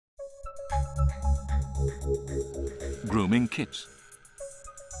Grooming kit.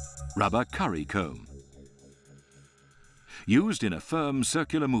 Rubber curry comb. Used in a firm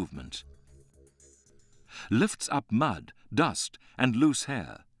circular movement. Lifts up mud, dust and loose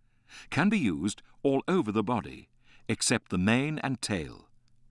hair. Can be used all over the body, except the mane and tail,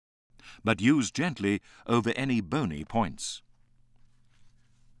 but used gently over any bony points.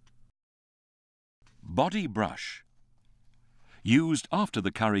 Body brush. Used after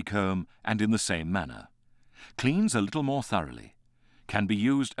the curry comb and in the same manner. Cleans a little more thoroughly. Can be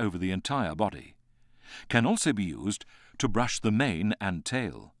used over the entire body. Can also be used to brush the mane and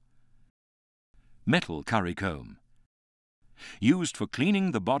tail. Metal curry comb. Used for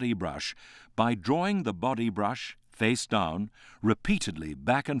cleaning the body brush by drawing the body brush face down repeatedly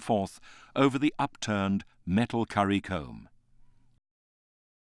back and forth over the upturned metal curry comb.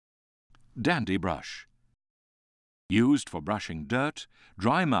 Dandy brush. Used for brushing dirt,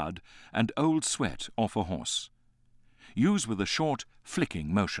 dry mud and old sweat off a horse. Use with a short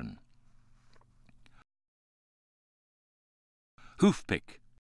flicking motion. Hoof pick.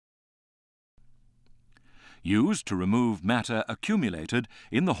 Used to remove matter accumulated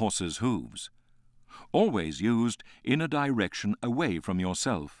in the horse's hooves. Always used in a direction away from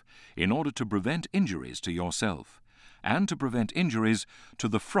yourself in order to prevent injuries to yourself and to prevent injuries to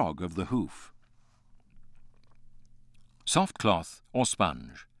the frog of the hoof. Soft cloth or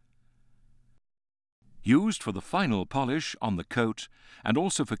sponge. Used for the final polish on the coat and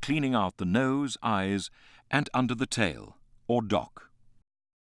also for cleaning out the nose, eyes and under the tail or dock.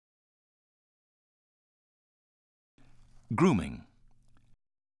 Grooming.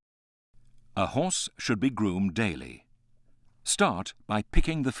 A horse should be groomed daily. Start by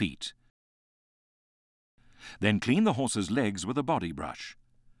picking the feet. Then clean the horse's legs with a body brush.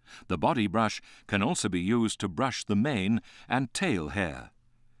 The body brush can also be used to brush the mane and tail hair.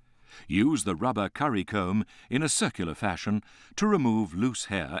 Use the rubber curry comb in a circular fashion to remove loose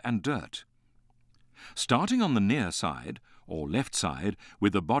hair and dirt. Starting on the near side, or left side,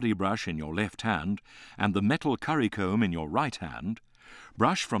 with the body brush in your left hand and the metal curry comb in your right hand,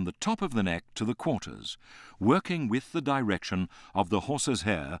 brush from the top of the neck to the quarters, working with the direction of the horse's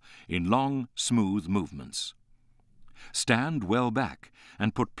hair in long, smooth movements. Stand well back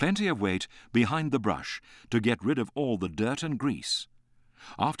and put plenty of weight behind the brush to get rid of all the dirt and grease.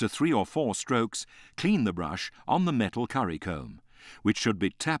 After 3 or 4 strokes, clean the brush on the metal curry comb, which should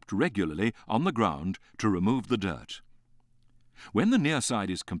be tapped regularly on the ground to remove the dirt. When the near side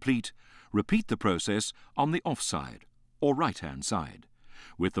is complete, repeat the process on the off side, or right-hand side,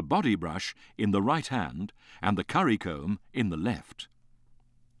 with the body brush in the right hand and the curry comb in the left.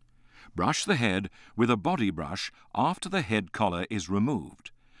 Brush the head with a body brush after the head collar is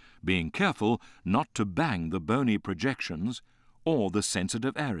removed, being careful not to bang the bony projections or the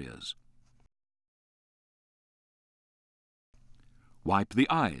sensitive areas. Wipe the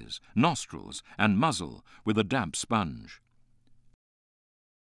eyes, nostrils and muzzle with a damp sponge.